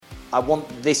I want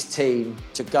this team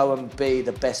to go and be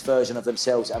the best version of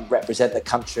themselves and represent the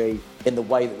country in the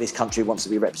way that this country wants to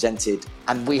be represented.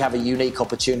 And we have a unique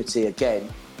opportunity again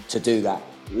to do that.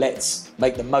 Let's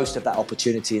make the most of that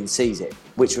opportunity and seize it,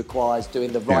 which requires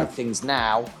doing the right things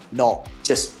now, not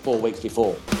just 4 weeks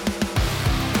before.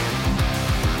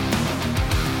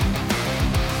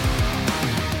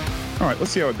 All right,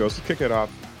 let's see how it goes. Let's kick it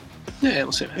off. Yeah,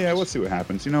 we'll see. We'll see what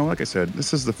happens. Like I said,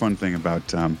 this is the fun thing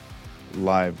about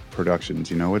live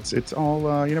productions. It's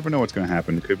all you never know what's going to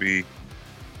happen. It could be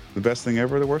the best thing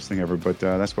ever, the worst thing ever, but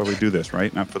that's why we do this,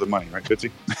 right? Not for the money, right,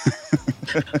 Fitzy?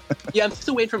 Yeah, I'm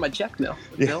still waiting for my check mail.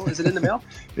 Bill, is it in the mail?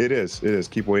 It is.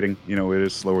 Keep waiting. It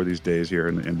is slower these days here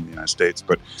in the United States.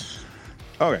 But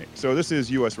all right, so this is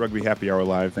U.S. Rugby Happy Hour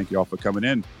Live. Thank you all for coming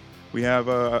in. We have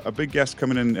a big guest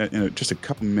coming in just a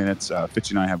couple minutes.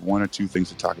 Fitzy and I have one or two things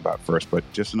to talk about first, but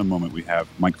just in a moment we have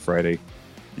Mike Friday,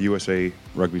 USA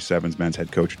Rugby Sevens men's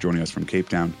head coach, joining us from Cape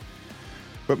Town.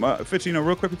 But Fitzy,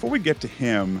 real quick, before we get to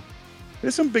him,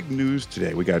 there's some big news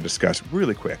today we got to discuss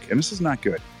really quick, and this is not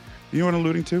good. You know what I'm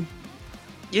alluding to?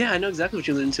 Yeah, I know exactly what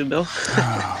you're alluding to, Bill.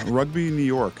 Rugby New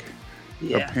York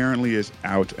apparently is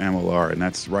out MLR, and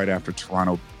that's right after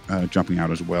Toronto jumping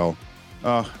out as well.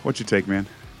 What's your take, man?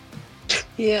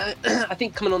 Yeah, I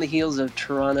think coming on the heels of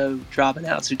Toronto dropping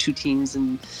out, so two teams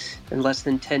in less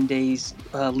than 10 days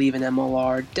leaving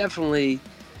MLR, definitely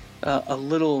a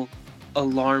little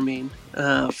alarming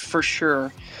for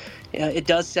sure. It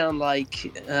does sound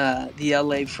like the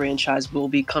LA franchise will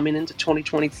be coming into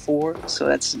 2024, so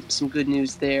that's some good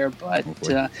news there. But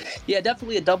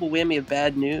definitely a double whammy of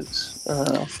bad news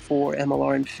for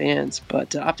MLR and fans.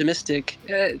 But optimistic.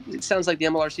 It sounds like the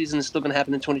MLR season is still going to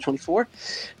happen in 2024.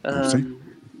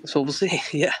 So we'll see.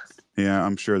 Yeah. Yeah,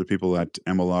 I'm sure the people at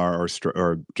MLR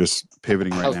are just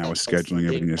pivoting right now with scheduling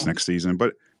everything this next season.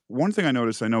 But one thing I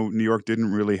noticed, I know New York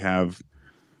didn't really have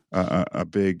a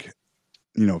big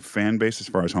fan base as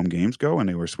far as home games go, and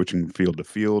they were switching field to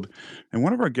field. And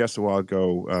one of our guests a while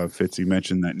ago, Fitzy,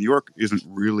 mentioned that New York isn't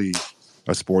really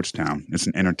a sports town. It's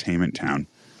an entertainment town.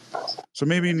 So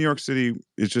maybe New York City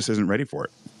just isn't ready for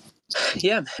it.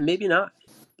 Yeah, maybe not.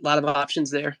 A lot of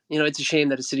options there. It's a shame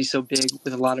that a city's so big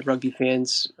with a lot of rugby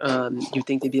fans. You'd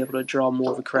think they'd be able to draw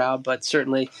more of a crowd, but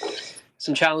certainly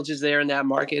some challenges there in that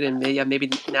market, and maybe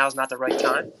now's not the right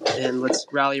time. And let's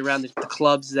rally around the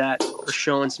clubs that are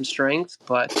showing some strength.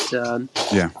 But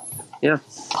yeah. All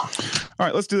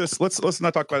right, let's do this. Let's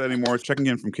not talk about that anymore. Checking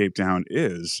in from Cape Town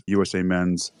is USA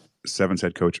Men's Sevens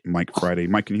head coach Mike Friday.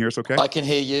 Mike, can you hear us okay? I can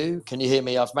hear you. Can you hear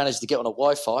me? I've managed to get on a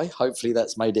Wi-Fi. Hopefully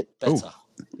that's made it better. Ooh.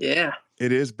 Yeah.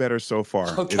 It is better so far.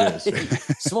 Okay. It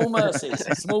is. Small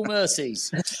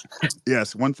mercies.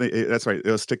 Yes, one thing. That's right.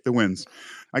 It'll stick the wins.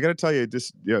 I got to tell you,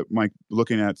 Mike,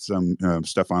 looking at some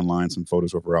stuff online, some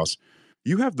photos, whatever else,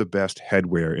 you have the best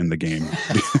headwear in the game.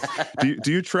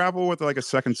 do you travel with like a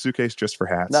second suitcase just for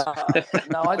hats?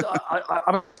 No, I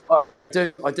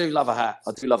do love a hat.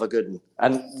 I do love a good one.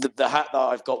 And the hat that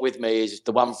I've got with me is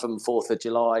the one from 4th of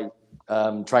July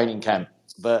training camp.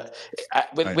 But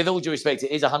with all due respect,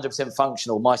 it is 100%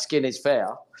 functional. My skin is fair.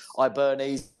 I burn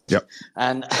easy. Yep.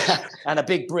 And a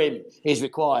big brim is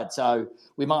required. So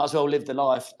we might as well live the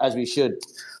life as we should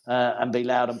and be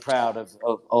loud and proud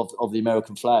of the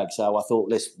American flag. So I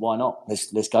thought, why not?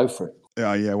 Let's go for it.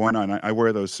 Yeah, why not? I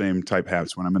wear those same type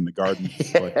hats when I'm in the garden,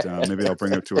 but maybe I'll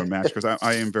bring it to a match because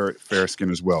I am very fair skin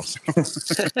as well.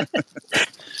 So.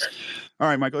 All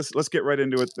right, Mike, let's get right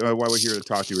into it. While we're here to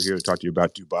talk to you, we're here to talk to you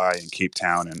about Dubai and Cape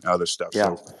Town and other stuff.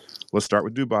 Yeah. So let's start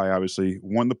with Dubai, obviously.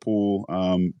 Won the pool,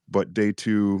 but day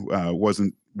two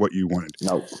wasn't what you wanted.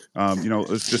 No.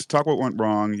 Let's just talk what went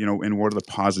wrong, and what are the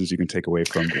positives you can take away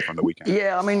from the weekend?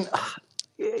 Yeah, I mean,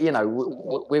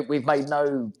 we've made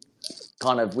no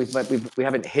kind of we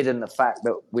haven't hidden the fact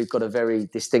that we've got a very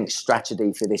distinct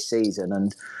strategy for this season,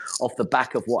 and off the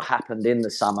back of what happened in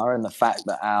the summer and the fact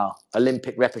that our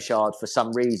Olympic repechage for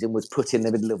some reason was put in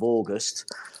the middle of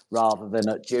August rather than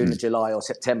at June, July or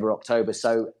September, October,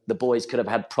 so the boys could have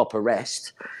had proper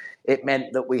rest. It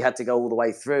meant that we had to go all the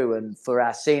way through. And for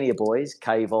our senior boys,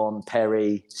 Kayvon,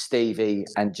 Perry, Stevie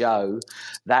and Joe,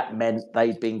 that meant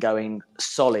they'd been going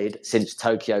solid since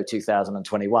Tokyo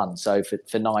 2021. So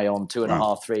for nigh on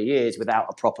 2.5, 3 years without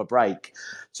a proper break.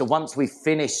 So once we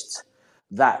finished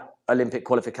that Olympic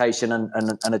qualification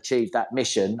and achieved that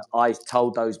mission, I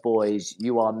told those boys,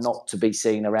 you are not to be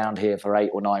seen around here for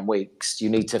 8 or 9 weeks. You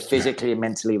need to physically and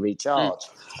mentally recharge.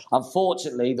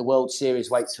 Unfortunately, the World Series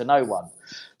waits for no one.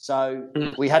 So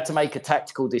we had to make a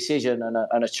tactical decision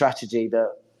and a strategy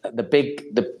that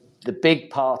the the big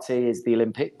party is the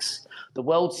Olympics. The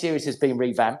World Series has been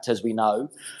revamped, as we know.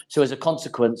 So as a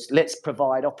consequence, let's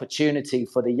provide opportunity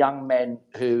for the young men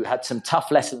who had some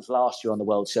tough lessons last year on the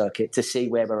world circuit to see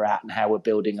where we're at and how we're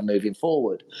building and moving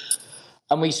forward.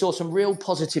 And we saw some real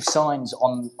positive signs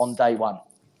on day one.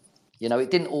 You know,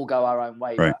 it didn't all go our own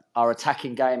way, right. but our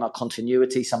attacking game, our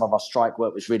continuity, some of our strike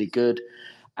work was really good.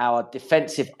 Our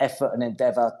defensive effort and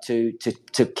endeavour to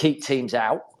keep teams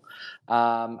out,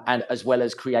 and as well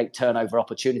as create turnover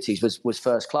opportunities was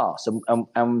first class.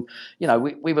 And you know,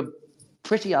 we were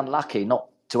pretty unlucky not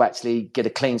to actually get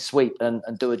a clean sweep and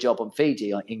do a job on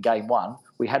Fiji in game one.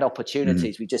 We had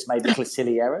opportunities. We just made little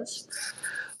silly errors.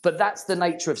 But that's the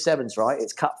nature of sevens, right?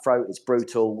 It's cutthroat, it's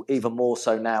brutal, even more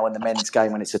so now in the men's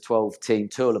game when it's a 12-team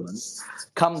tournament.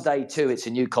 Come day two, it's a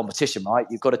new competition, right?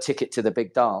 You've got a ticket to the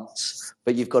big dance,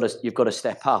 but you've got to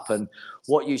step up. And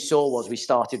what you saw was we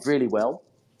started really well,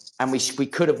 and we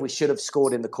should have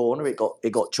scored in the corner. It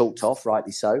got chalked off,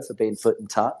 rightly so, for being foot and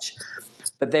touch.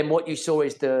 But then what you saw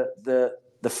is the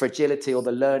fragility or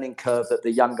the learning curve that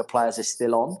the younger players are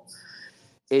still on,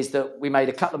 is that we made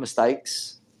a couple of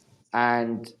mistakes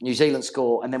and New Zealand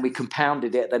score, and then we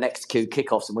compounded it at the next two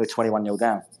kickoffs and we were 21-0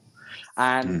 down.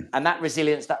 And that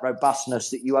resilience, that robustness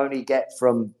that you only get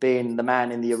from being the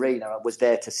man in the arena was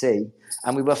there to see.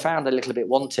 And we were found a little bit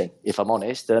wanting, if I'm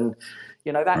honest. And,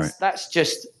 you know, that's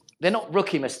just, they're not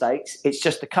rookie mistakes. It's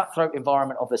just the cutthroat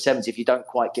environment of the sevens if you don't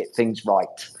quite get things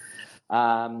right.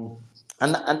 And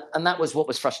that was what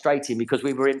was frustrating, because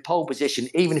we were in pole position,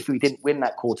 even if we didn't win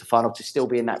that quarterfinal, to still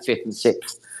be in that fifth and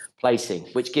sixth placing,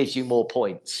 which gives you more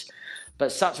points.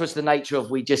 But such was the nature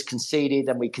of, we just conceded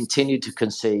and we continued to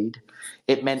concede.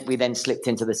 It meant we then slipped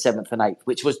into the seventh and eighth,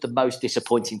 which was the most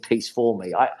disappointing piece for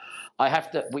me.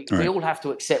 We all have to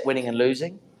accept winning and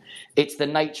losing. It's the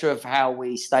nature of how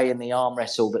we stay in the arm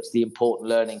wrestle that's the important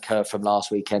learning curve from last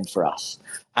weekend for us.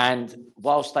 And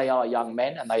whilst they are young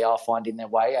men and they are finding their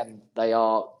way and they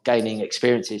are gaining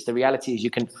experiences, the reality is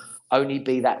you can only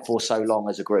be that for so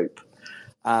long as a group.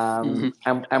 And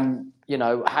you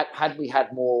know, had we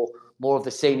had more of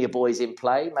the senior boys in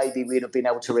play, maybe we'd have been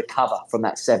able to recover from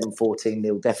that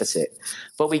 7-14-0 deficit.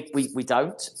 But we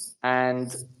don't,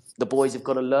 and the boys have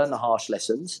got to learn the harsh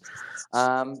lessons.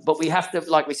 But we have to,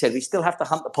 like we said, we still have to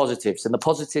hunt the positives. And the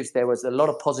positives, there was a lot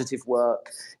of positive work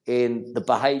in the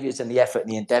behaviours and the effort and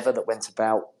the endeavour that went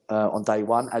about on day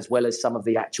one, as well as some of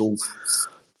the actual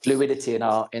fluidity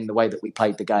in the way that we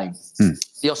played the game.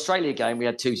 The Australia game, we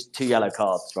had two yellow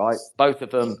cards, right? Both of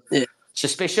them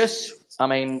suspicious. I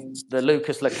mean, the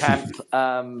Lucas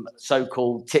Lecamp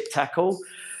so-called tip tackle,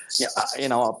 you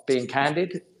know, being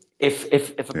candid,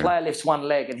 if a player lifts one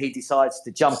leg and he decides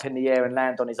to jump in the air and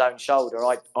land on his own shoulder,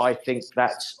 I think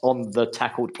that's on the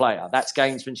tackled player. That's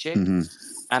gamesmanship,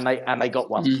 and they got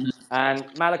one. And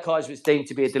Malachi's was deemed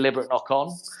to be a deliberate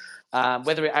knock-on.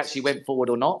 Whether it actually went forward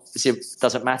or not, it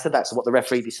doesn't matter. That's what the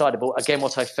referee decided. But again,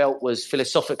 what I felt was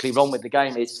philosophically wrong with the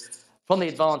game is, from the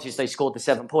advantage, they scored the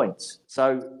 7 points.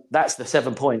 So that's the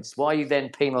 7 points. Why are you then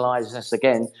penalising us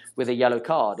again with a yellow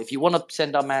card? If you want to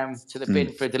send our man to the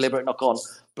bin for a deliberate knock-on,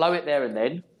 blow it there and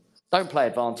then. Don't play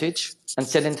advantage and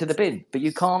send him to the bin. But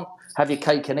you can't have your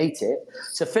cake and eat it.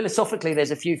 So philosophically,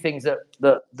 there's a few things that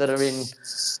are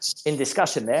in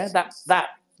discussion there.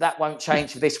 That won't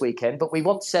change for this weekend, but we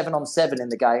want 7-on-7 in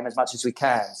the game as much as we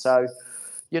can. So,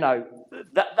 you know,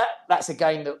 that's a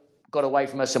game that got away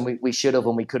from us, and we should have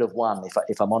and we could have won,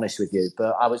 if I'm honest with you.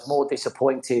 But I was more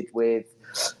disappointed with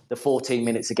the 14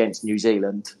 minutes against New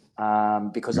Zealand,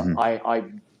 because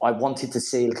I wanted to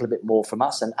see a little bit more from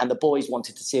us, and the boys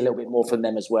wanted to see a little bit more from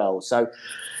them as well. So,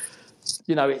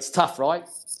 you know, it's tough, right?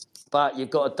 But you've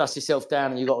got to dust yourself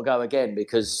down and you've got to go again,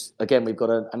 because, again, we've got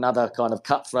another kind of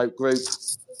cutthroat group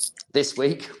this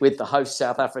week with the host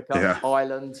South Africa,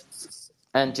 Ireland,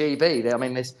 and GB. I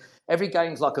mean, every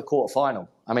game's like a quarter-final.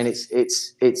 I mean,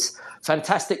 it's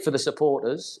fantastic for the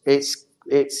supporters. It's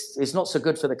not so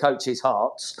good for the coaches'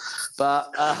 hearts. But,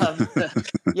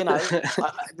 you know,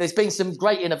 there's been some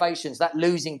great innovations. That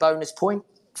losing bonus point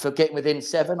for getting within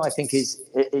 7, I think, is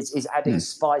adding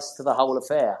spice to the whole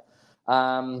affair.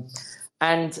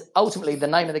 And ultimately, the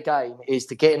name of the game is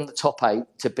to get in the top 8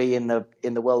 to be in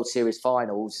the World Series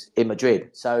finals in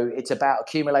Madrid. So it's about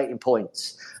accumulating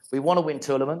points. We want to win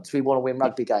tournaments, we want to win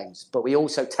rugby games, but we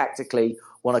also tactically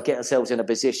want to get ourselves in a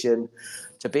position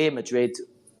to be in Madrid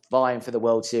vying for the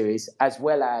World Series, as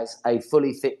well as a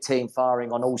fully fit team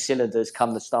firing on all cylinders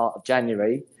come the start of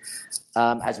January,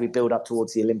 as we build up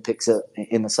towards the Olympics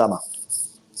in the summer.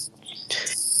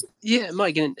 Yeah,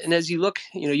 Mike, and as you look,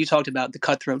 you know, you talked about the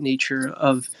cutthroat nature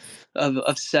of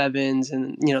of sevens,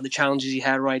 and the challenges he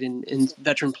had right in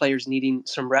veteran players needing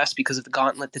some rest because of the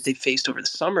gauntlet that they faced over the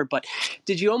summer. But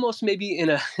did you almost maybe in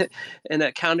a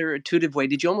counterintuitive way,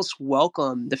 did you almost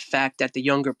welcome the fact that the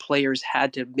younger players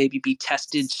had to maybe be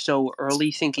tested so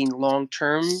early, thinking long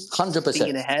term, 100%,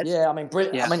 thinking ahead? Yeah, I mean,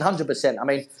 100%. I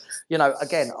mean,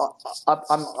 again,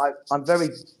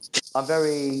 I'm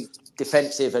very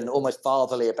defensive and almost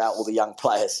fatherly about all the young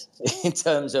players in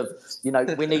terms of,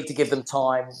 we need to give them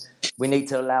time. We need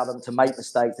to allow them to make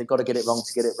mistakes. They've got to get it wrong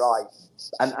to get it right.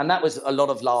 And that was a lot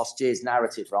of last year's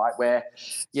narrative, right? Where,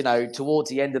 towards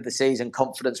the end of the season,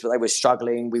 confidence, but they were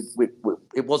struggling.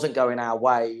 It wasn't going our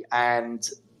way. And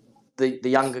the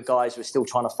younger guys were still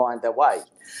trying to find their way.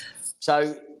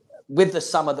 So with the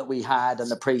summer that we had and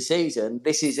the pre-season,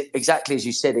 this is exactly as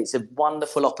you said. It's a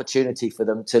wonderful opportunity for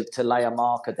them to lay a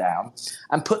marker down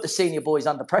and put the senior boys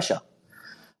under pressure.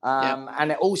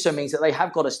 And it also means that they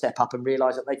have got to step up and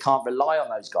realise that they can't rely on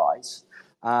those guys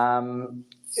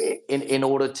in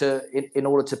order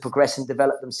to progress and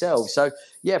develop themselves. So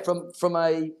yeah, from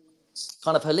a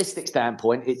kind of holistic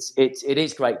standpoint, it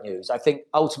is great news. I think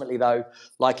ultimately, though,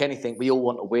 like anything, we all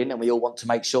want to win and we all want to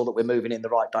make sure that we're moving in the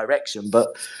right direction.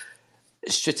 But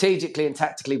strategically and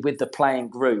tactically with the playing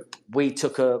group, we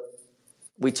took a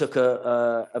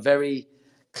very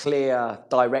clear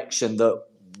direction that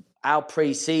our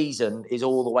pre-season is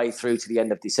all the way through to the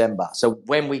end of December. So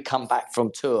when we come back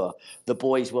from tour, the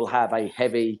boys will have a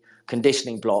heavy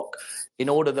conditioning block in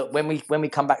order that when we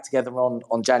come back together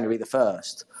on January the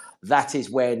 1st, that is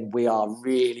when we are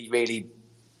really, really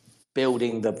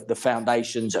building the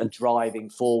foundations and driving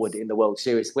forward in the World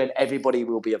Series, when everybody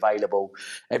will be available.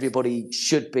 Everybody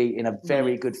should be in a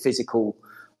very good physical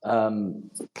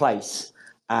place.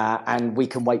 And we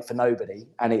can wait for nobody.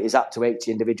 And it is up to each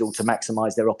individual to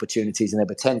maximise their opportunities and their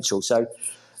potential. So,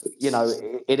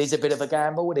 it is a bit of a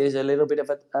gamble. It is a little bit of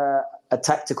a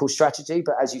tactical strategy.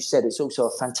 But as you said, it's also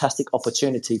a fantastic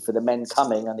opportunity for the men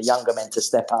coming and the younger men to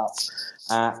step up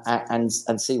and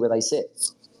see where they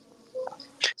sit.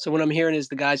 So what I'm hearing is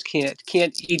the guys can't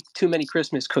eat too many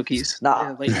Christmas cookies.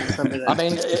 No, late in December. I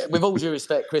mean, with all due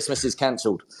respect, Christmas is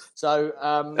cancelled. So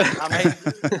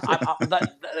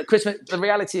Christmas. The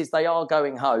reality is they are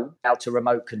going home now to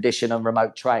remote condition and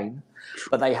remote train,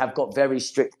 but they have got very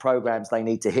strict programs they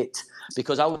need to hit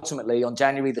because ultimately on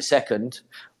January the 2nd.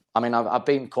 I mean, I've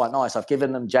been quite nice. I've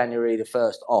given them January the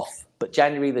 1st off, but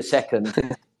January the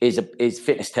 2nd is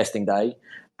fitness testing day.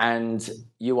 And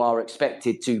you are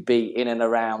expected to be in and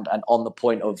around and on the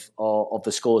point of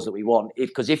the scores that we want.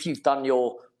 Because if you've done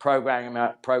your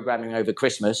programming over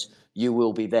Christmas, you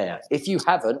will be there. If you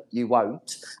haven't, you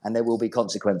won't, and there will be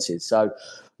consequences. So,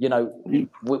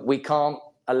 we can't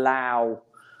allow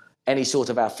any sort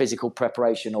of our physical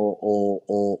preparation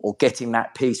or getting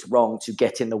that piece wrong to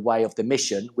get in the way of the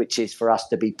mission, which is for us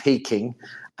to be peaking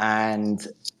and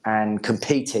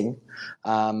competing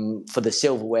for the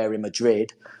silverware in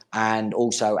Madrid and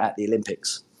also at the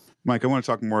Olympics. Mike, I want to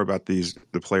talk more about the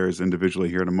players individually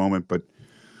here in a moment, but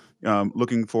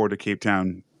looking forward to Cape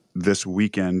Town this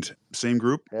weekend. Same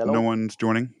group? Hello? No one's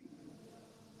joining?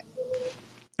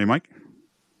 Hey, Mike?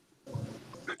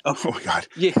 Oh my God!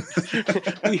 Yeah,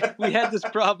 we had this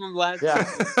problem last time.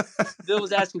 Bill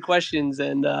was asking questions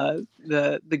and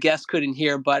the guest couldn't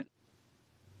hear. But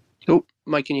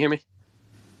Mike, can you hear me?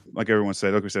 Like everyone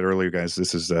said, like we said earlier, guys,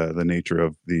 this is the nature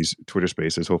of these Twitter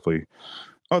Spaces. Hopefully,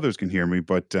 others can hear me.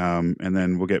 But and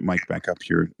then we'll get Mike back up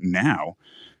here now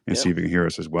and see if he can hear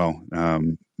us as well.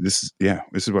 This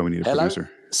is why we need a producer.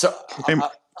 So, hey,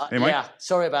 Mike. Yeah,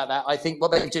 sorry about that. I think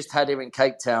what they've just had here in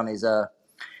Cape Town is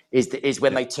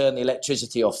when they turn the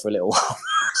electricity off for a little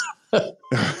while.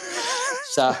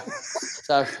 so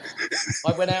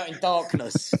I went out in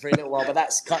darkness for a little while, but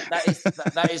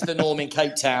that is the norm in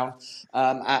Cape Town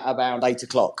at around 8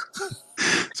 o'clock.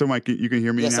 So, Mike, you can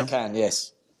hear me now? Yes, I can.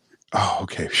 Yes. Oh,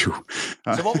 okay. So,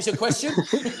 what was your question?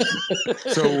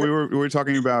 So we were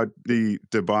talking about the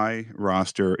Dubai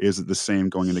roster. Is it the same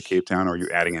going into Cape Town, or are you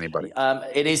adding anybody?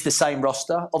 It is the same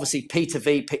roster. Obviously, Peter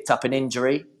V picked up an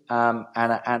injury and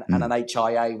an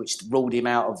HIA, which rules him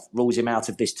out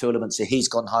of this tournament. So he's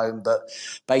gone home. But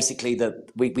basically,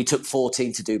 we took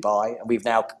 14 to Dubai, and we've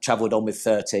now travelled on with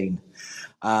 13.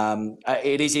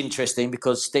 It is interesting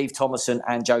because Steve Thomason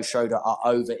and Joe Schroeder are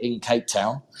over in Cape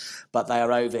Town, but they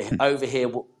are over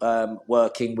here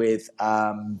working with.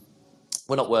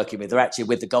 We're not working with. They're actually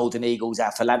with the Golden Eagles,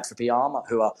 our philanthropy arm,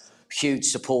 who are huge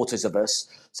supporters of us.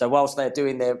 So whilst they're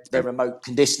doing their remote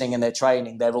conditioning and their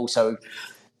training, they're also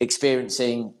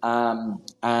experiencing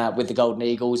with the Golden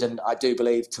Eagles. And I do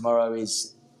believe tomorrow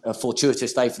is a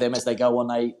fortuitous day for them as they go on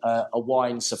a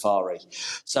wine safari.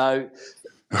 So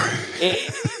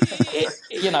it's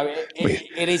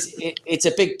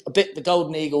a bit. The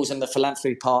Golden Eagles and the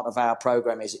philanthropy part of our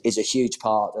program is a huge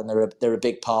part, and they're a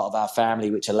big part of our family,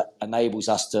 which enables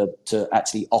us to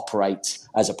actually operate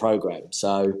as a program.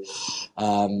 So,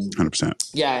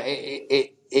 100%. Yeah,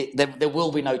 there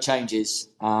will be no changes.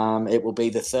 It will be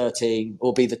the 13,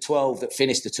 or be the 12 that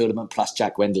finished the tournament plus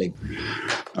Jack Wendling.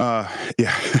 Yeah,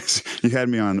 you had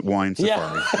me on wine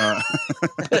safari.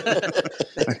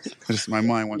 My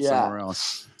mind went somewhere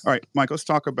else. All right, Mike, let's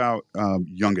talk about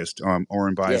youngest.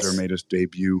 Oren Beiser made his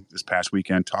debut this past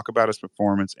weekend. Talk about his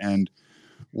performance and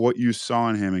what you saw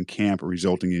in him in camp,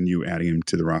 resulting in you adding him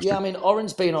to the roster. Yeah, I mean,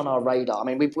 Oren's been on our radar. I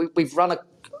mean, we've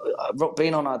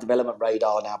been on our development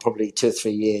radar now probably 2 or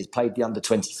 3 years. Played the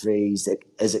under-23s,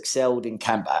 has excelled in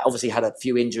camp. Obviously had a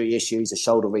few injury issues, a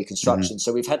shoulder reconstruction.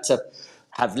 So we've had to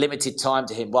have limited time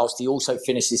to him whilst he also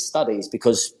finishes studies,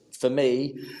 because for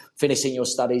me, finishing your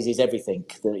studies is everything.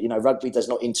 Rugby does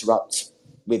not interrupt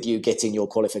with you getting your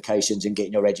qualifications and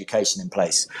getting your education in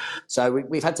place. So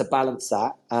we've had to balance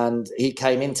that. And he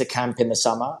came into camp in the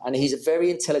summer, and he's a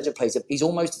very intelligent player. He's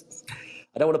almost,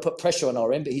 I don't want to put pressure on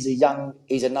Oren, but he's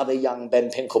another young Ben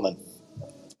Pinkelman.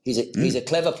 He's a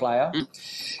clever player.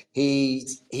 He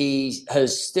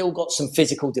has still got some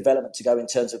physical development to go in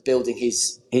terms of building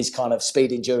his kind of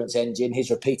speed endurance engine, his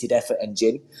repeated effort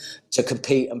engine to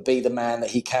compete and be the man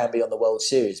that he can be on the World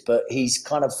Series. But he's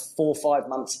kind of 4 or 5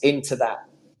 months into that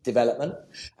development,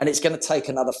 and it's going to take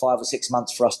another 5 or 6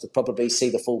 months for us to probably see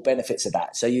the full benefits of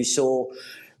that. So you saw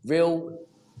real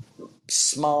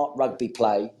smart rugby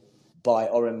play by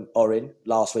Oren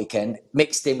last weekend,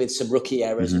 mixed in with some rookie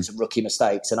errors and some rookie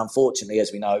mistakes. And unfortunately,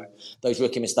 as we know, those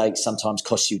rookie mistakes sometimes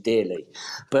cost you dearly.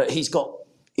 But he's got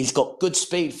good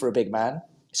speed for a big man.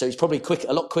 So he's probably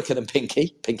a lot quicker than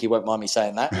Pinky. Pinky won't mind me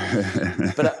saying that.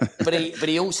 but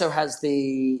he also has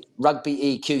the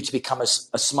rugby EQ to become a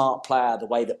smart player, the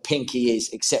way that Pinky is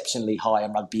exceptionally high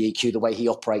in rugby EQ, the way he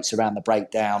operates around the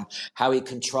breakdown, how he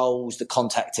controls the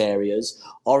contact areas.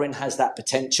 Oren has that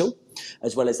potential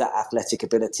as well as that athletic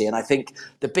ability. And I think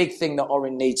the big thing that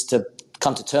Oren needs to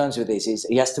come to terms with is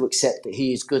he has to accept that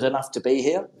he is good enough to be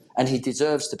here and he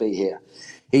deserves to be here.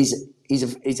 He's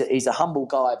a humble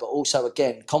guy, but also,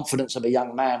 again, confidence of a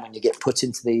young man when you get put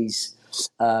into these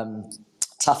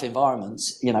tough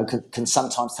environments, can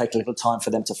sometimes take a little time for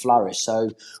them to flourish. So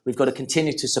we've got to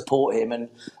continue to support him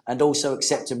and also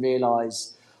accept and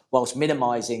realise, whilst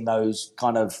minimising those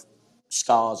kind of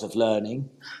scars of learning,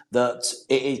 that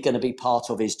it is going to be part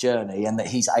of his journey and that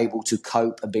he's able to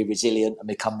cope and be resilient and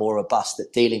become more robust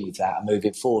at dealing with that and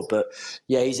moving forward. But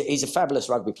yeah, he's a fabulous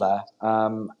rugby player,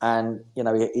 and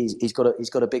he's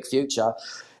got a big future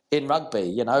in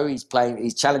rugby.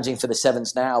 He's challenging for the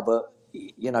sevens now, but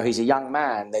he's a young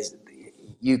man.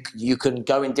 You can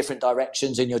go in different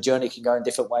directions and your journey can go in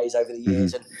different ways over the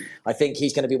years, and I think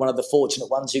he's going to be one of the fortunate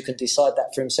ones who can decide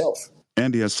that for himself.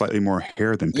 And he has slightly more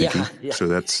hair than Pinky, so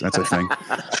that's a thing.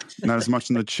 Not as much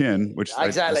in the chin, which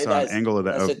exactly. I saw an angle of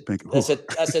that.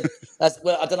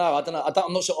 Well, I don't know.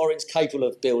 I'm not sure Oren's capable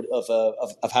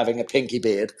of having a pinky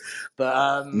beard,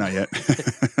 but not yet.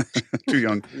 Too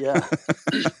young. Yeah.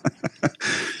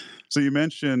 So you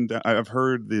mentioned, I've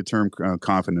heard the term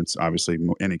confidence. Obviously,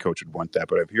 any coach would want that,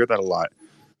 but I've heard that a lot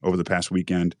over the past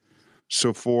weekend.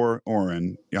 So for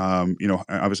Oren,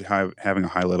 obviously having a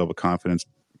high level of confidence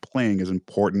playing is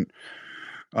important.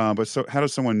 But so how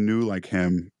does someone new like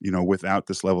him, without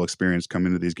this level of experience, come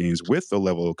into these games with the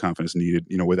level of confidence needed,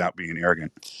 without being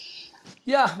arrogant?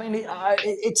 Yeah, I mean,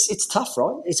 it's tough,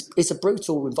 right? It's a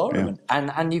brutal environment,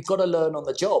 and you've got to learn on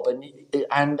the job,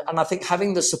 and I think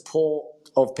having the support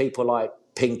of people like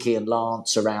Pinky and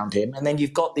Lance around him, and then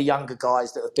you've got the younger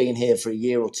guys that have been here for a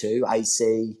year or two,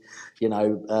 AC,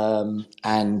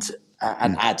 and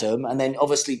Adam, and then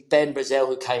obviously Ben Brazil,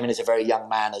 who came in as a very young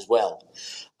man as well.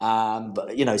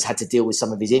 But he's had to deal with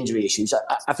some of his injury issues.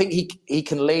 I think he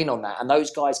can lean on that, and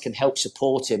those guys can help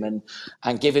support him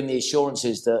and give him the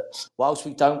assurances that whilst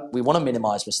we want to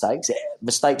minimise mistakes.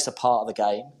 Mistakes are part of the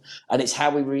game, and it's how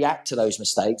we react to those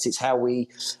mistakes. It's how we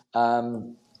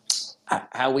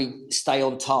stay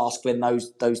on task when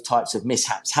those types of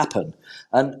mishaps happen.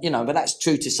 And but that's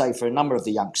true to say for a number of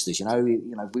the youngsters.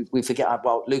 We forget.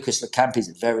 Well, Lucas Lecamp is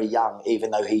very young,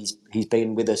 even though he's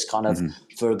been with us kind of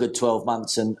for a good 12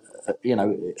 months, and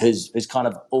has kind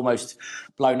of almost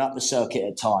blown up the circuit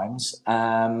at times,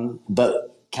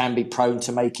 but can be prone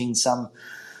to making some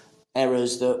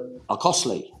errors that are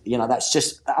costly. That's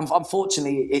just,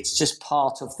 unfortunately, it's just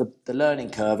part of the learning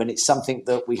curve, and it's something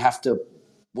that we have to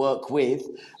work with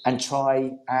and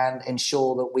try and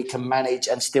ensure that we can manage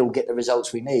and still get the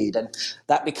results we need. And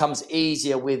that becomes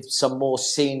easier with some more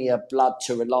senior blood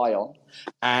to rely on,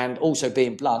 and also,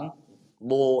 being blunt,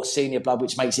 more senior blood,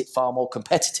 which makes it far more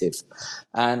competitive.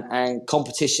 And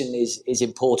competition is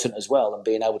important as well, and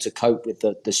being able to cope with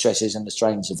the stresses and the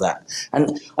strains of that.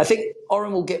 And I think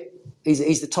Oren will get,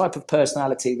 he's the type of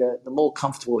personality that the more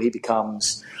comfortable he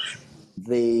becomes,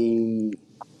 the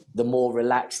more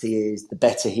relaxed he is, the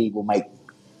better he will make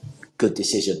good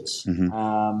decisions.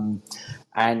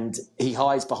 And he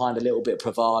hides behind a little bit of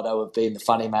bravado of being the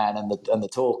funny man and the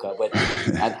talker.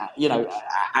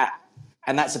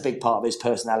 And that's a big part of his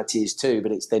personality too.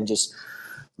 But it's then just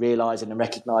realising and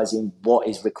recognising what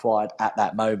is required at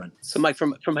that moment. So, Mike,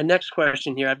 from my next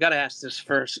question here, I've got to ask this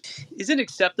first. Is it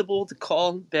acceptable to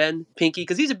call Ben Pinky?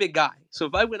 Because he's a big guy. So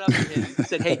if I went up to him and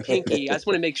said, "Hey, Pinky," I just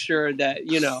want to make sure that,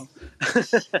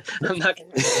 I'm not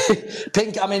going to...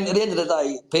 Pinky, I mean, at the end of the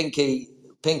day,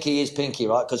 Pinky is Pinky,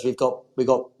 right? Because we've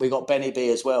got Benny B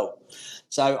as well.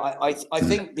 So I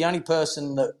think the only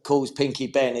person that calls Pinky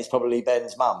Ben is probably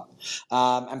Ben's mum,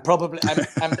 and probably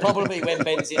when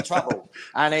Ben's in trouble,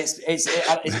 and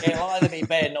it'll either be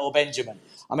Ben or Benjamin.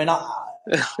 I mean,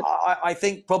 I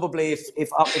think probably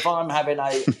if I'm having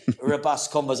a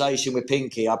robust conversation with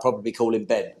Pinky, I probably call him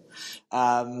Ben.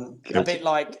 A bit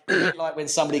like when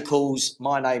somebody calls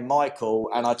my name Michael,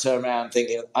 and I turn around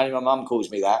thinking only my mum calls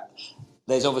me that.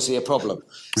 There's obviously a problem.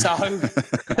 So,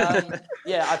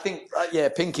 I think,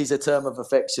 Pinky's a term of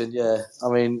affection. Yeah, I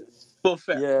mean, well,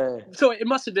 fair. Yeah. So it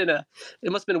must have been a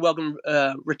welcome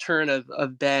return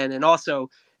of Ben, and also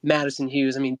Madison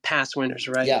Hughes. I mean, past winners,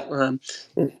 right? Yeah.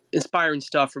 Inspiring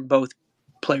stuff from both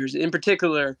players. In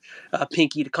particular,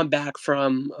 Pinky to come back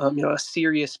from a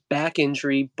serious back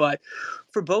injury, but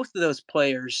for both of those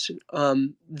players,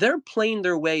 they're playing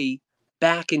their way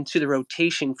back into the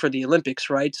rotation for the Olympics,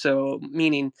 right? So,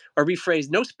 meaning, or rephrase,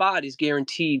 no spot is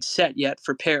guaranteed set yet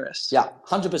for Paris. Yeah,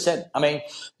 100%. I mean,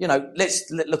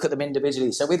 let's look at them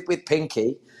individually. So with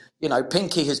Pinky,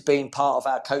 Pinky has been part of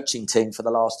our coaching team for the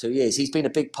last 2 years. He's been a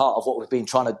big part of what we've been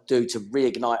trying to do to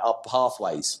reignite our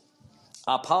pathways.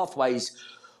 Our pathways,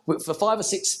 for 5 or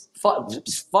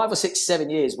 6, 7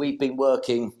 years, we've been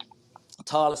working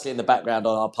tirelessly in the background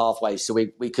on our pathways so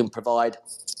we can provide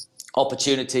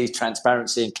opportunities,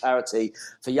 transparency and clarity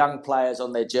for young players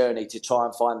on their journey to try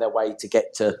and find their way to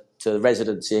get to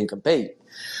residency and compete.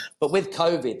 But with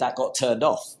COVID, that got turned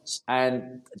off.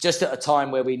 And just at a time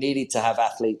where we needed to have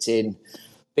athletes in,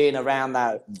 being around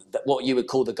that what you would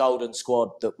call the golden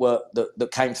squad that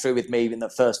came through with me in the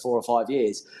first 4 or 5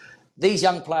 years, these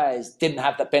young players didn't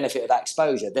have the benefit of that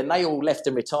exposure. Then they all left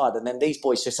and retired, and then these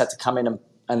boys just had to come in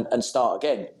and start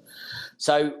again.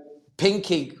 So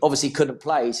Pinky obviously couldn't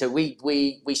play, so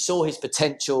we saw his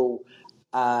potential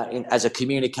as a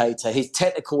communicator. His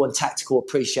technical and tactical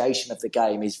appreciation of the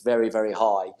game is very, very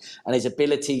high, and his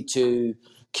ability to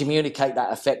communicate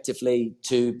that effectively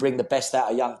to bring the best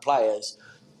out of young players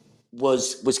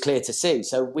was clear to see.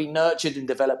 So we nurtured and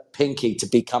developed Pinky to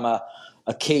become a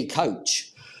key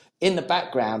coach. In the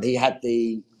background, he had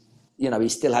he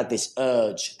still had this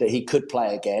urge that he could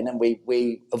play again. And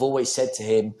we have always said to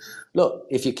him, look,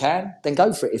 if you can, then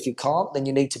go for it. If you can't, then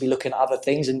you need to be looking at other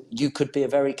things, and you could be a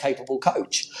very capable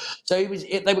coach. So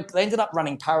they ended up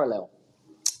running parallel.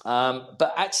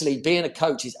 But actually being a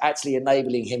coach is actually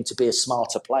enabling him to be a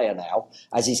smarter player now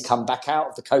as he's come back out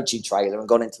of the coaching trailer and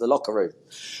gone into the locker room.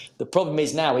 The problem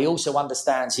is now he also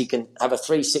understands he can have a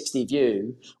 360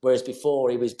 view, whereas before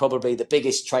he was probably the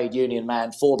biggest trade union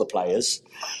man for the players.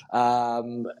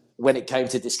 When it came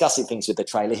to discussing things with the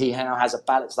trailer, he now has a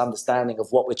balanced understanding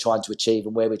of what we're trying to achieve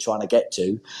and where we're trying to get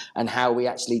to, and how we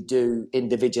actually do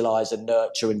individualise and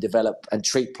nurture and develop and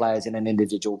treat players in an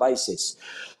individual basis.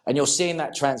 And you're seeing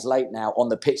that translate now on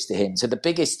the pitch to him. So the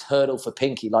biggest hurdle for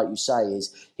Pinky, like you say,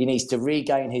 is he needs to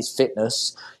regain his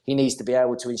fitness. He needs to be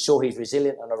able to ensure he's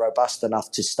resilient and robust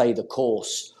enough to stay the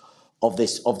course of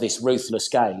this ruthless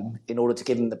game in order to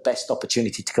give him the best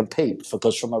opportunity to compete.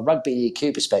 Because from a rugby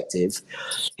EQ perspective,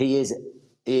 he is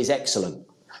excellent.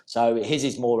 So his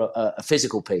is more a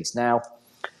physical piece. Now,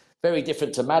 very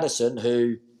different to Madison,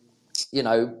 who,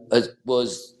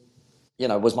 was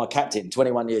my captain,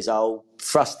 21 years old,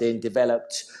 thrust in,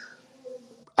 developed,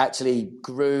 actually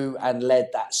grew and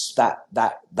led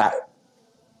that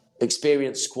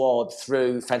experienced squad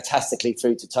fantastically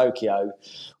through to Tokyo,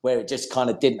 where it just kind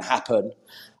of didn't happen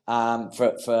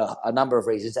for a number of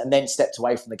reasons, and then stepped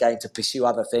away from the game to pursue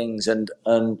other things and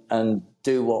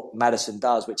do what Madison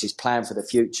does, which is plan for the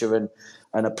future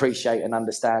and appreciate and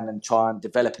understand and try and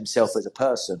develop himself as a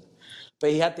person.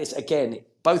 But he had this, again,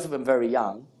 both of them very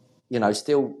young,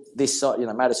 still this side,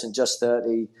 Madison just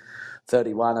 30,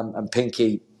 31 and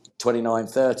Pinky 29,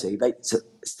 30. They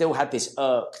still had this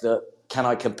irk that, can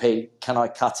I compete? Can I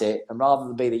cut it? And rather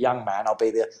than be the young man, I'll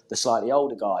be the slightly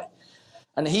older guy.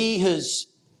 And he has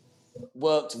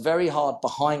worked very hard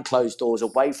behind closed doors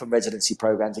away from residency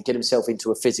programs to get himself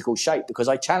into a physical shape, because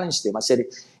I challenged him. I said,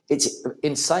 it's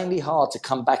insanely hard to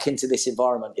come back into this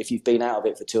environment if you've been out of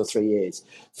it for 2 or 3 years.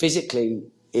 Physically,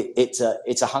 it's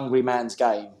a hungry man's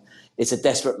game. It's a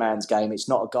desperate man's game. It's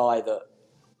not a guy that,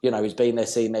 who's been there,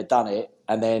 seen there, done it,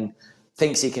 and then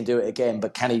thinks he can do it again,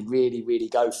 but can he really, really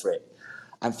go for it?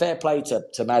 And fair play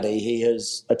to Maddie. He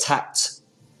has attacked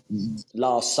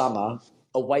last summer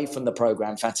away from the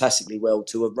programme fantastically well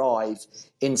to arrive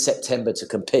in September to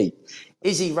compete.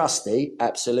 Is he rusty?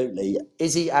 Absolutely.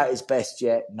 Is he at his best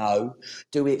yet? No.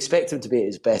 Do we expect him to be at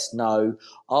his best? No.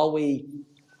 Are we,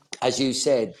 as you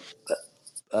said,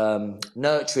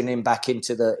 nurturing him back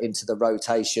into the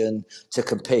rotation to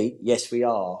compete? Yes, we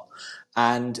are.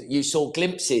 And you saw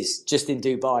glimpses just in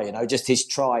Dubai, just his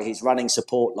running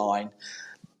support line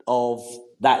of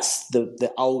that's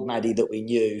the old Maddie that we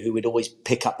knew, who would always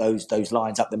pick up those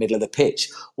lines up the middle of the pitch.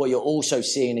 What you're also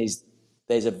seeing is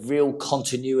there's a real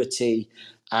continuity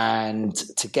and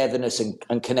togetherness and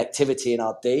connectivity in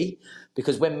our D,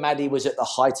 because when Maddie was at the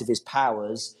height of his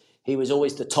powers, he was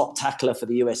always the top tackler for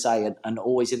the USA and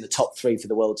always in the top 3 for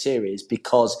the World Series,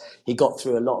 because he got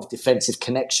through a lot of defensive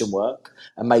connection work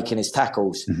and making his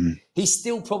tackles. Mm-hmm. He's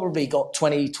still probably got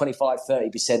 20, 25,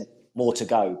 30% more to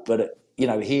go. But,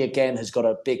 he again has got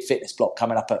a big fitness block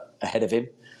coming up ahead of him.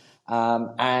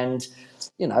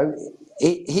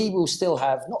 He will still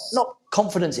have, not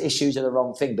confidence issues are the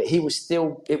wrong thing, but it will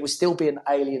still be an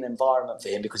alien environment for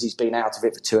him because he's been out of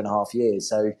it for 2.5 years.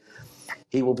 So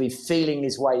he will be feeling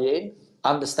his way in,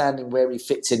 understanding where he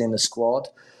fits in the squad,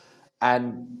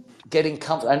 and getting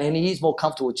comfortable. And he is more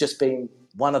comfortable just being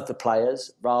one of the players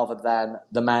rather than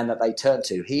the man that they turn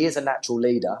to. He is a natural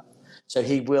leader, so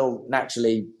he will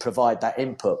naturally provide that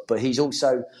input. But he's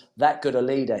also that good a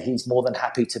leader. He's more than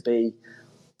happy to be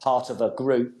part of a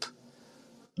group,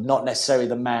 not necessarily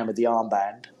the man with the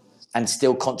armband, and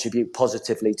still contribute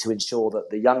positively to ensure that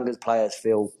the younger players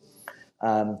feel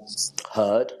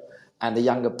heard and the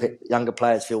younger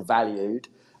players feel valued,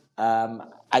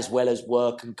 as well as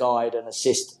work and guide and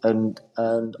assist and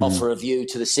offer a view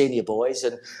to the senior boys.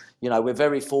 And, we're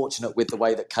very fortunate with the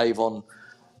way that Kayvon,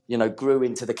 grew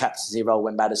into the captaincy role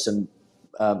when Madison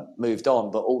moved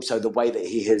on, but also the way that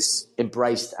he has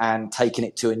embraced and taken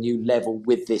it to a new level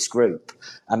with this group.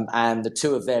 And the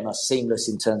two of them are seamless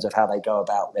in terms of how they go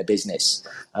about their business,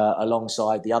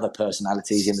 alongside the other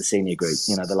personalities in the senior group,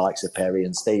 the likes of Perry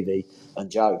and Stevie and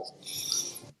Joe.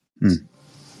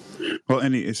 Well,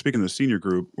 speaking of the senior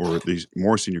group, or the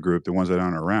more senior group, the ones that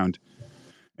aren't around,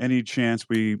 any chance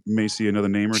we may see another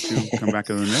name or two come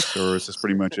back in the mix, or is this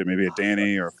pretty much it? Maybe a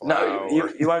Danny or a Flau? No,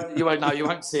 you won't. No, you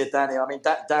won't see a Danny. I mean,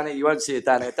 Danny, you won't see a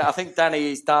Danny. I think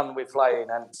Danny is done with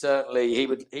playing, and certainly he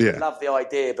would love the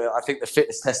idea, but I think the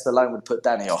fitness test alone would put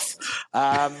Danny off.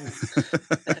 I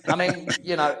mean,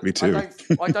 Me too.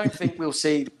 I don't think we'll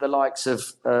see the likes of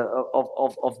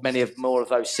many of more of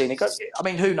those senior guys. I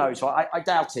mean, who knows? I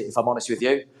doubt it, if I'm honest with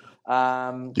you.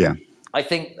 I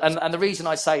think, and the reason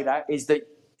I say that is that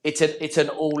it's an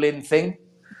all-in thing,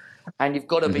 and you've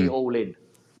got to be all in,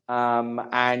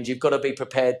 and you've got to be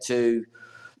prepared to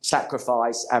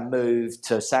sacrifice and move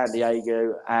to San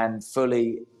Diego and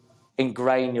fully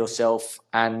ingrain yourself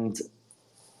and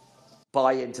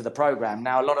buy into the program.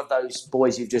 Now, a lot of those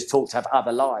boys you've just talked have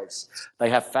other lives.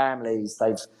 They have families.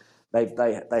 They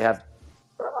have.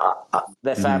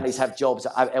 Their families have jobs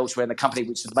elsewhere in the company,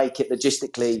 which would make it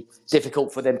logistically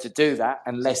difficult for them to do that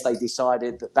unless they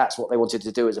decided that that's what they wanted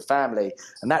to do as a family.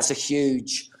 And that's a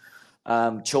huge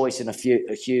choice and a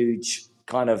huge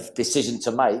kind of decision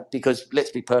to make, because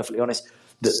let's be perfectly honest,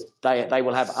 that they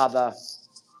will have other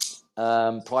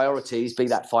priorities, be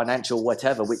that financial,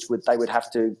 whatever, which they would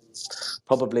have to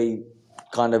probably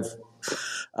kind of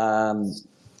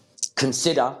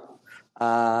consider.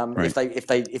 Right.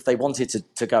 If they wanted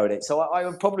to go at it. So I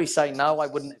would probably say no, I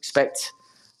wouldn't expect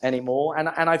any more. And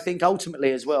I think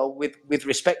ultimately as well, with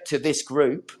respect to this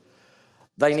group,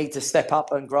 they need to step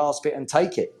up and grasp it and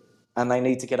take it. And they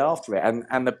need to get after it.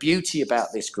 And the beauty about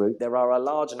this group, there are a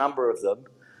large number of them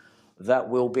that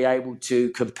will be able to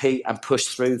compete and push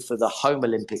through for the home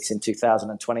Olympics in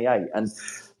 2028. And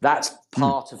that's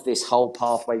part of this whole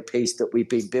pathway piece that we've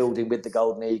been building with the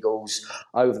Golden Eagles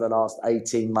over the last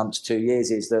 18 months, 2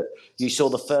 years, is that you saw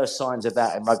the first signs of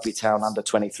that in Rugby Town under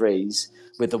 23s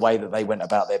with the way that they went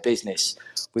about their business.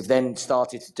 We've then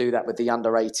started to do that with the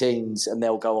under 18s, and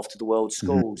they'll go off to the world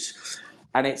schools.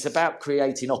 And it's about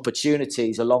creating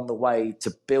opportunities along the way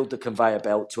to build the conveyor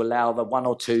belt, to allow the one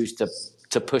or twos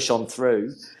to push on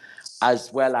through,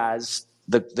 as well as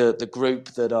the group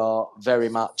that are very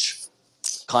much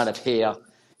kind of here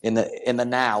in the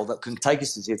now that can take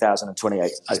us to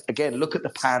 2028. Again, look at the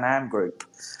Pan Am group.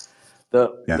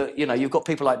 You know, you've got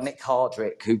people like Nick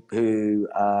Hardrick who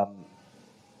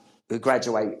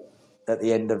graduate at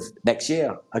the end of next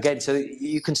year. Again, so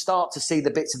you can start to see the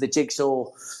bits of the jigsaw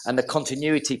and the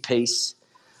continuity piece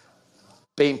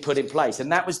being put in place.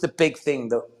 And that was the big thing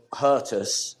that hurt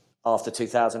us after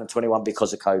 2021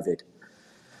 because of COVID.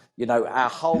 You know, our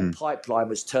whole pipeline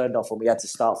was turned off and we had to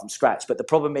start from scratch. But the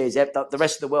problem is the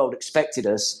rest of the world expected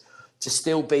us to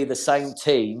still be the same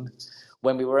team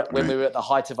when we were at the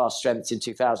height of our strengths in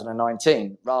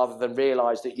 2019, rather than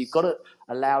realise that you've got to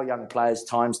allow young players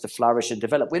times to flourish and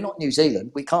develop. We're not New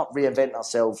Zealand. We can't reinvent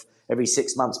ourselves every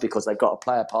 6 months because they've got a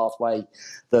player pathway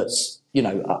that's,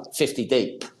 50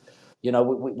 deep. You know,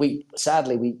 we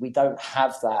sadly don't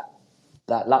have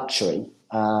that luxury.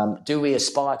 Do we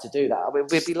aspire to do that? I mean,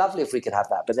 it'd be lovely if we could have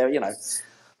that, but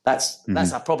that's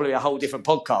probably a whole different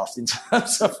podcast in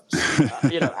terms of,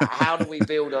 how do we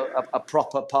build a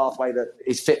proper pathway that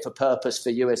is fit for purpose for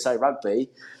USA Rugby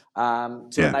to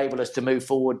enable us to move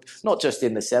forward, not just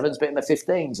in the sevens, but in the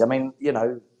 15s. I mean,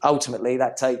 ultimately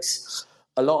that takes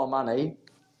a lot of money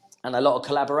and a lot of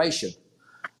collaboration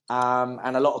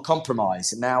and a lot of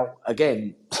compromise. Now,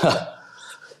 again,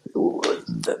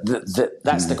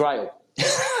 that's the grail.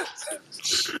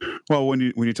 Well, when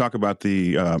you talk about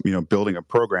the building a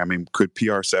programming, could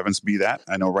PR7s be that?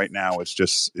 I know right now it's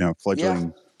just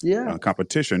fledgling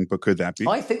competition, but could that be?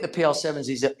 I think the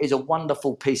PR7s is a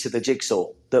wonderful piece of the jigsaw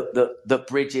that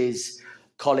bridges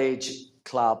college,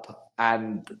 club,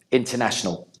 and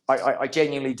international. I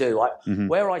genuinely do.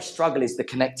 Where I struggle is the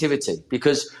connectivity,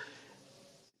 because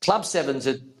club sevens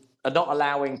are not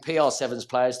allowing PR7s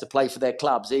players to play for their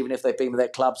clubs, even if they've been with their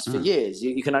clubs for years.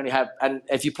 You can only have, and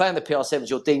if you play in the PR7s,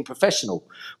 you're deemed professional,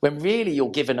 when really you're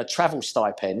given a travel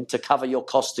stipend to cover your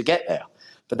costs to get there.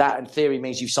 But that, in theory,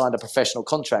 means you've signed a professional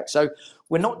contract. So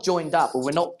we're not joined up, or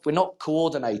we're not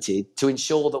coordinated to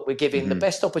ensure that we're giving the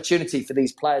best opportunity for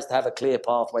these players to have a clear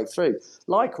pathway through.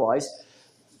 Likewise,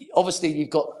 obviously,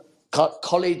 you've got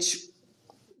college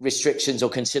restrictions or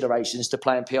considerations to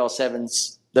play in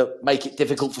PR7s that make it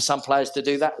difficult for some players to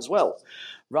do that as well,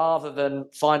 rather than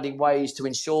finding ways to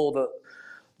ensure that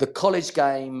the college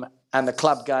game and the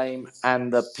club game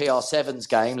and the PR7s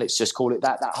game, let's just call it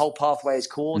that whole pathway is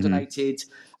coordinated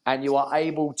and you are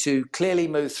able to clearly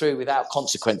move through without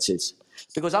consequences.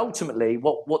 Because ultimately,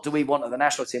 what do we want at the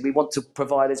national team? We want to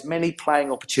provide as many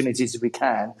playing opportunities as we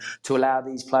can to allow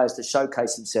these players to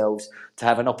showcase themselves, to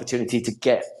have an opportunity to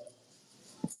get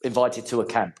invited to a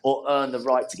camp or earn the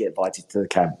right to get invited to the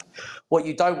camp. What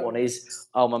you don't want is,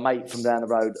 my mate from down the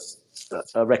road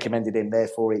recommended him,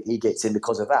 therefore he gets in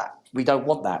because of that. We don't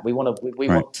want that. We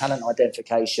want talent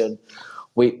identification.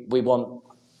 We want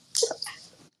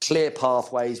clear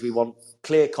pathways. We want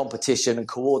clear competition and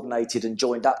coordinated and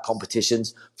joined up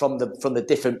competitions from the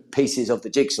different pieces of the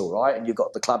jigsaw, right? And you've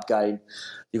got the club game,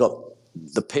 you've got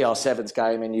the PR7s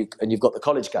game, and you've got the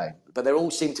college game. But they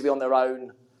all seem to be on their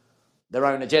own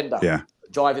agenda,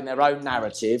 driving their own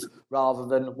narrative, rather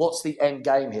than what's the end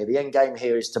game here? The end game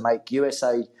here is to make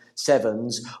USA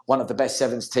Sevens one of the best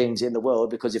sevens teams in the world,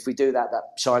 because if we do that, that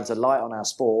shines a light on our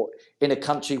sport in a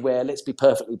country where, let's be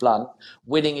perfectly blunt,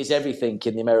 winning is everything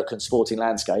in the American sporting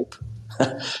landscape.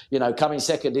 Coming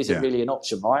second isn't really an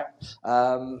option, right?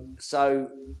 So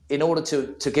in order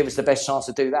to give us the best chance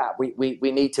to do that, we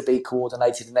need to be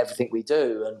coordinated in everything we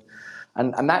do.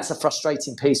 And that's a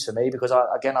frustrating piece for me, because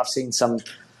I've seen some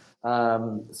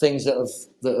things that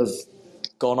have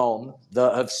gone on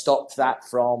that have stopped that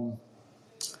from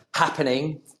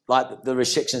happening, like the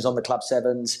restrictions on the club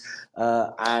sevens,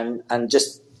 and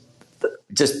just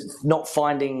not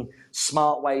finding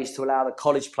smart ways to allow the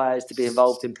college players to be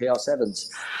involved in PR7s.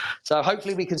 So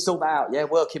hopefully we can sort that out. Yeah,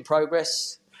 work in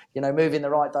progress. Move in the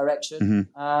right direction,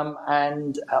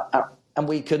 and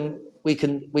we can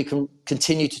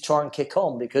continue to try and kick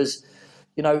on, because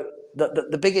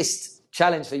the biggest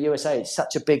challenge for USA is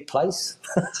such a big place.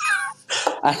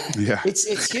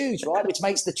 It's huge, right? Which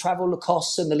makes the travel, the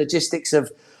costs, and the logistics of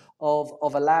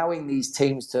allowing these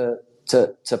teams to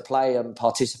to play and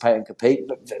participate and compete,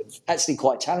 but actually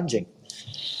quite challenging.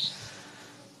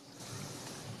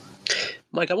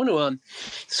 Mike, I want to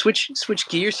switch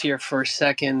gears here for a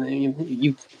second.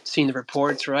 You've seen the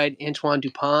reports, right? Antoine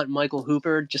Dupont, Michael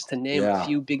Hooper, just to name a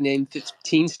few big name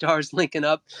 15 stars linking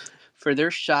up for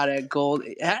their shot at gold.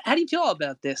 How do you feel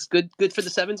about this? Good for the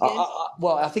Sevens game?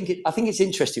 Well, I think it's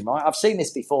interesting, right? I've seen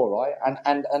this before, right?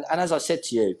 And as I said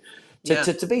to you,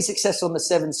 to be successful in the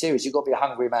Sevens series, you've got to be a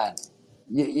hungry man.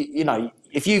 You know,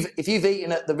 if you've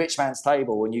eaten at the rich man's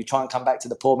table and you try and come back to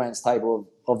the poor man's table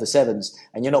of the Sevens,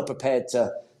 and you're not prepared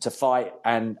to fight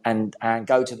and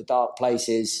go to the dark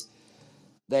places,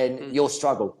 then you'll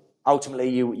struggle. Ultimately,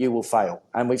 you will fail.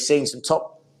 And we've seen some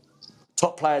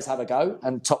top players have a go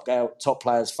and top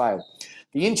players fail.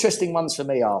 The interesting ones for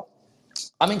me are,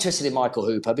 I'm interested in Michael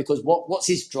Hooper because what's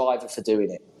his driver for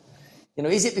doing it? You know,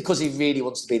 is it because he really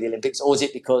wants to be in the Olympics, or is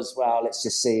it because, well, let's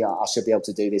just see, I should be able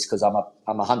to do this because I'm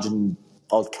a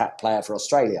 100-odd cap player for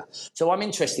Australia. So I'm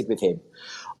interested with him.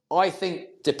 I think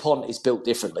Dupont is built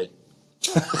differently.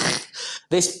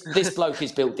 This bloke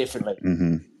is built differently.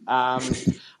 Mm-hmm.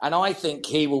 And I think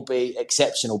he will be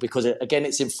exceptional because, again,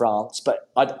 it's in France, but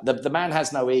the man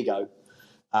has no ego.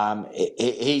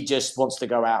 He just wants to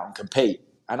go out and compete.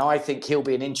 And I think he'll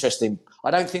be an interesting...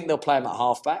 I don't think they'll play him at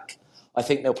halfback. I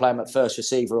think they'll play him at first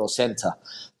receiver or centre.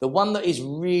 The one that is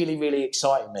really, really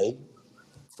exciting me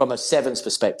from a Sevens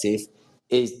perspective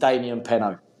is Damien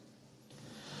Penaud.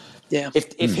 Yeah.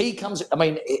 If he comes... I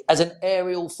mean, as an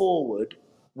aerial forward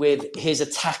with his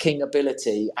attacking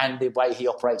ability and the way he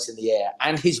operates in the air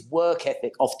and his work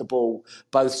ethic off the ball,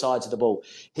 both sides of the ball,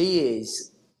 he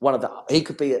is... he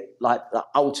could be like the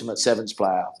ultimate Sevens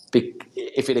player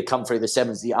if it had come through the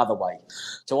Sevens the other way.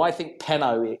 So I think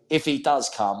Penaud, if he does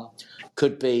come,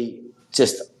 could be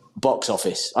just box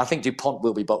office. I think Dupont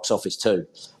will be box office too.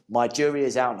 My jury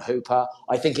is out on Hooper.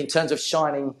 I think in terms of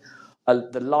shining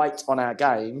the light on our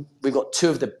game, we've got two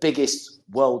of the biggest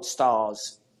world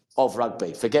stars of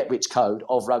rugby, forget which code,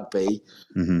 of rugby,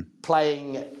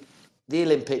 playing the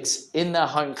Olympics in their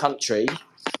home country.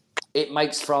 It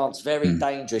makes France very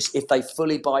dangerous if they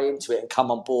fully buy into it and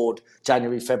come on board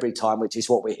January, February time, which is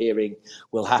what we're hearing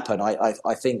will happen.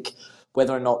 I think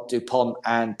whether or not Dupont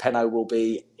and Penaud will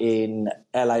be in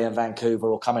LA and Vancouver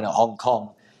or coming at Hong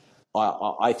Kong,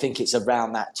 I think it's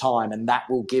around that time, and that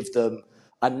will give them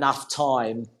enough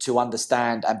time to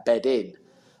understand and bed in.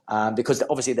 Because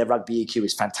obviously their rugby EQ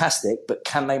is fantastic, but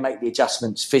can they make the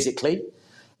adjustments physically?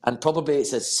 And probably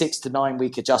it's a 6 to 9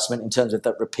 week adjustment in terms of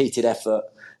that repeated effort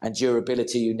and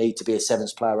durability you need to be a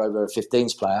Sevens player over a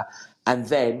 15s player. And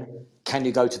then, can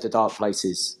you go to the dark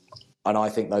places? And I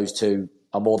think those two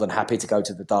are more than happy to go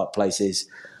to the dark places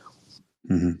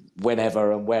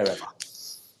whenever and wherever.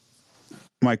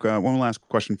 Mike, one last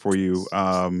question for you.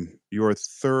 Your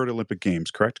third Olympic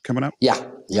Games, correct, coming up? Yeah.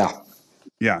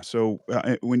 Yeah. So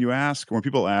when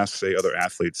people ask, say, other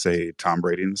athletes, say Tom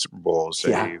Brady in the Super Bowl,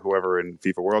 say whoever in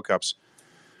FIFA World Cups,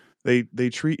 they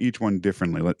treat each one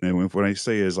differently. And what I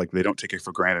say is, like, they don't take it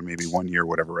for granted maybe 1 year,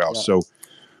 whatever else. Yeah.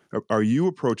 So are you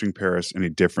approaching Paris any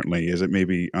differently? Is it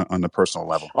maybe on the personal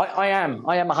level? I am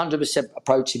 100%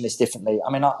 approaching this differently.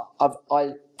 I mean,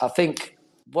 I think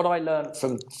what I learned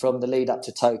from the lead up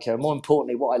to Tokyo, and more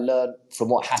importantly, what I learned from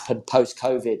what happened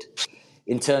post-COVID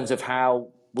in terms of how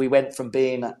we went from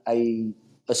being a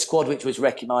squad which was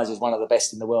recognised as one of the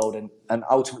best in the world, and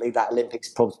ultimately that Olympics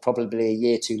probably a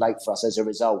year too late for us as a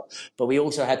result. But we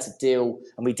also had to deal,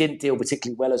 and we didn't deal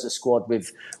particularly well as a squad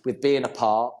with being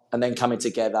apart and then coming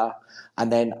together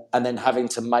and then having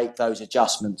to make those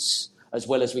adjustments as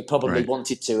well as we probably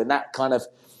wanted to, and that kind of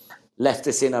left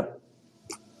us in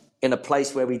a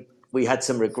place where we had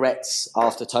some regrets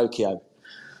after Tokyo.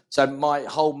 So my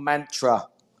whole mantra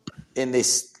in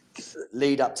this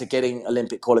lead up to getting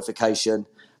Olympic qualification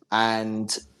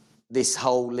and this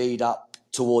whole lead up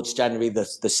towards January the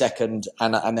 2nd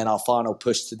and then our final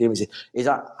push to the Olympics is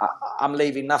I'm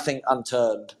leaving nothing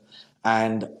unturned,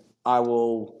 and I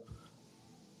will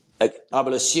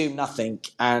assume nothing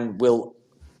and will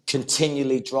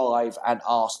continually drive and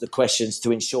ask the questions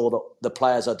to ensure that the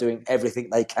players are doing everything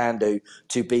they can do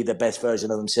to be the best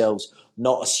version of themselves,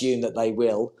 not assume that they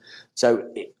will.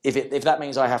 So if that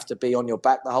means I have to be on your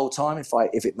back the whole time,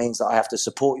 if it means that I have to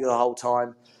support you the whole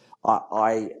time,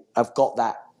 I have got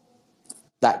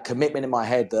that commitment in my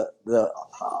head that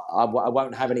I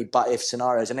won't have any but-if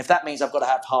scenarios. And if that means I've got to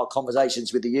have hard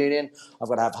conversations with the union, I've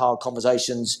got to have hard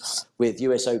conversations with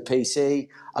USOPC,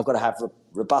 I've got to have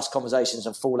robust conversations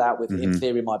and fall out with, in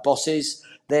theory, my bosses,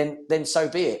 then so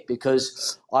be it.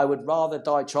 Because I would rather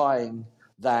die trying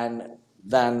than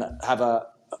have a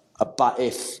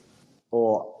but-if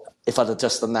or if I'd have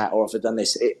just done that or if I'd done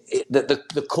this.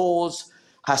 The cause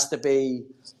has to be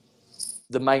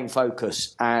the main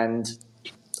focus, and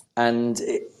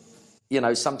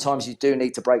sometimes you do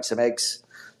need to break some eggs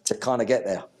to kind of get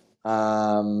there,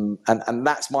 and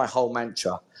that's my whole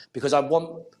mantra, because I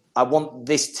want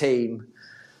this team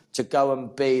to go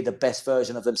and be the best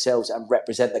version of themselves and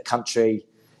represent the country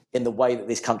in the way that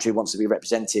this country wants to be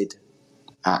represented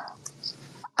at.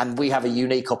 And we have a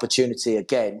unique opportunity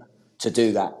again to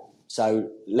do that. So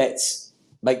let's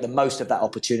make the most of that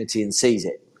opportunity and seize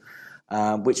it,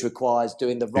 which requires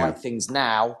doing the right things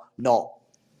now, not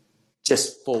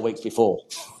just 4 weeks before.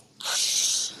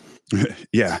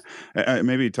 Yeah.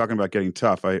 Maybe talking about getting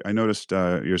tough, I noticed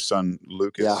your son,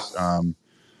 Lucas,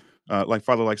 like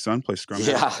father, like son, plays scrum.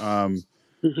 Yeah.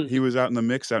 He was out in the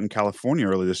mix out in California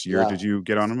early this year. Yeah. Did you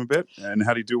get on him a bit? And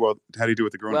how do you do with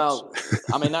the grown-ups?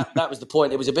 Well, I mean, that was the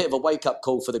point. It was a bit of a wake-up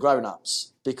call for the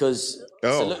grown-ups, because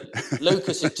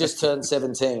Lucas had just turned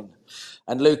 17,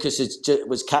 and Lucas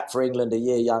was capped for England a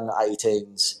year young at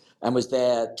 18s, and was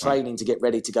there training to get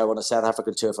ready to go on a South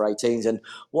African tour for 18s. And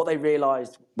what they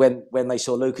realised when they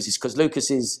saw Lucas is, because Lucas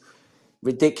is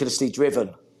ridiculously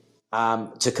driven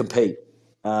to compete.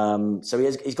 So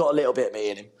he's got a little bit of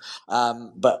me in him,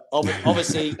 but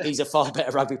obviously he's a far better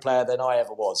rugby player than I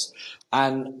ever was.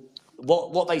 And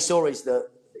what they saw is that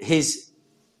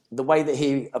the way that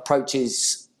he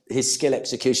approaches his skill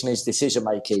execution, his decision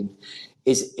making,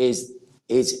 was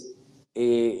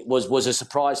a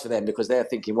surprise for them, because they're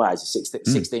thinking, wow, he's a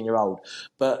 16-year-old,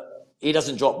 but he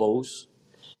doesn't drop balls.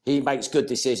 He makes good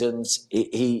decisions.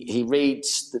 He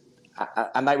reads.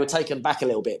 And they were taken back a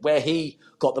little bit. Where he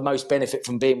got the most benefit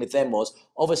from being with them was,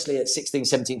 obviously at 16,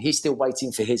 17, he's still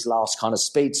waiting for his last kind of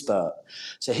speed spurt.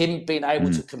 So him being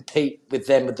able to compete with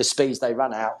them with the speeds they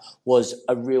run out was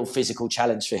a real physical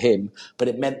challenge for him. But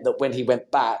it meant that when he went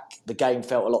back, the game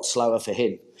felt a lot slower for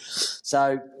him.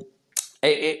 So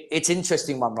it's an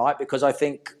interesting one, right? Because I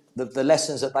think the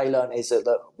lessons that they learned is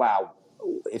that, wow,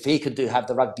 if he could have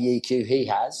the rugby EQ he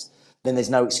has, then there's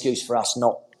no excuse for us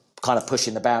not kind of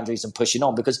pushing the boundaries and pushing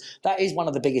on, because that is one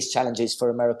of the biggest challenges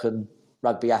for American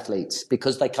rugby athletes,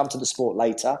 because they come to the sport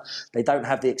later. They don't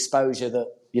have the exposure that,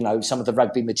 some of the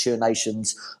rugby mature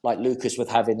nations like Lucas would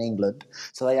have in England.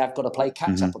 So they have got to play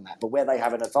catch up on that. But where they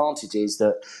have an advantage is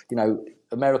that,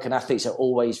 American athletes are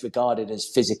always regarded as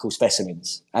physical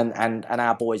specimens, and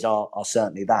our boys are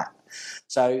certainly that.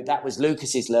 So that was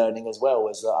Lucas's learning as well,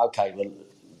 was that, okay, well,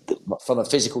 from a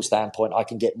physical standpoint, I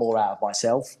can get more out of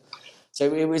myself.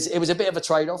 So it was a bit of a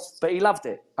trade-off, but he loved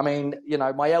it. I mean,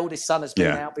 my eldest son has been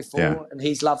out before and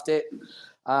he's loved it.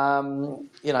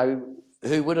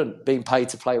 Who wouldn't, being paid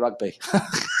to play rugby?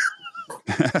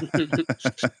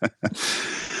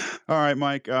 All right,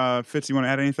 Mike. Fitz, you want to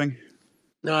add anything?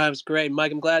 No, that was great,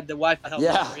 Mike. I'm glad the Wi-Fi helped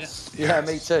out for you. Yeah,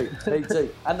 me too.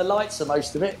 And the lights are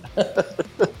most of it.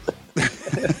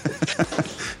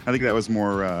 I think that was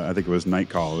more, I think it was night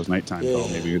call. It was nighttime call.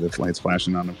 Maybe the lights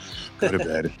flashing on them. Go to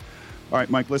bed. All right,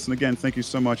 Mike, listen, again, thank you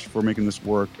so much for making this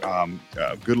work.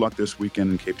 Good luck this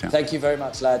weekend in Cape Town. Thank you very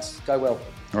much, lads. Go well.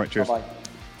 All right, cheers. Bye-bye.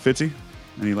 Fitzy,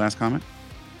 any last comment?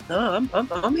 No,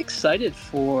 I'm excited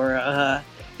for...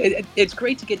 It's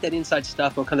great to get that inside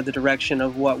stuff on kind of the direction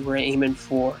of what we're aiming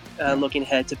for looking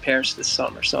ahead to Paris this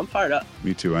summer. So I'm fired up.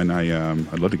 Me too. And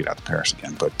I'd love to get out to Paris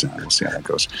again, but we'll see how that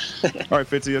goes. All right,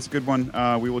 Fitzy, that's a good one.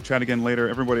 We will chat again later.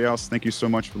 Everybody else, thank you so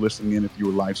much for listening in. If you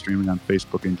were live streaming on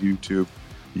Facebook and YouTube,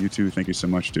 thank you so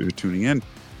much for tuning in.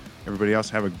 Everybody else,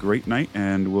 have a great night,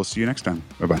 and we'll see you next time.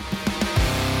 Bye-bye.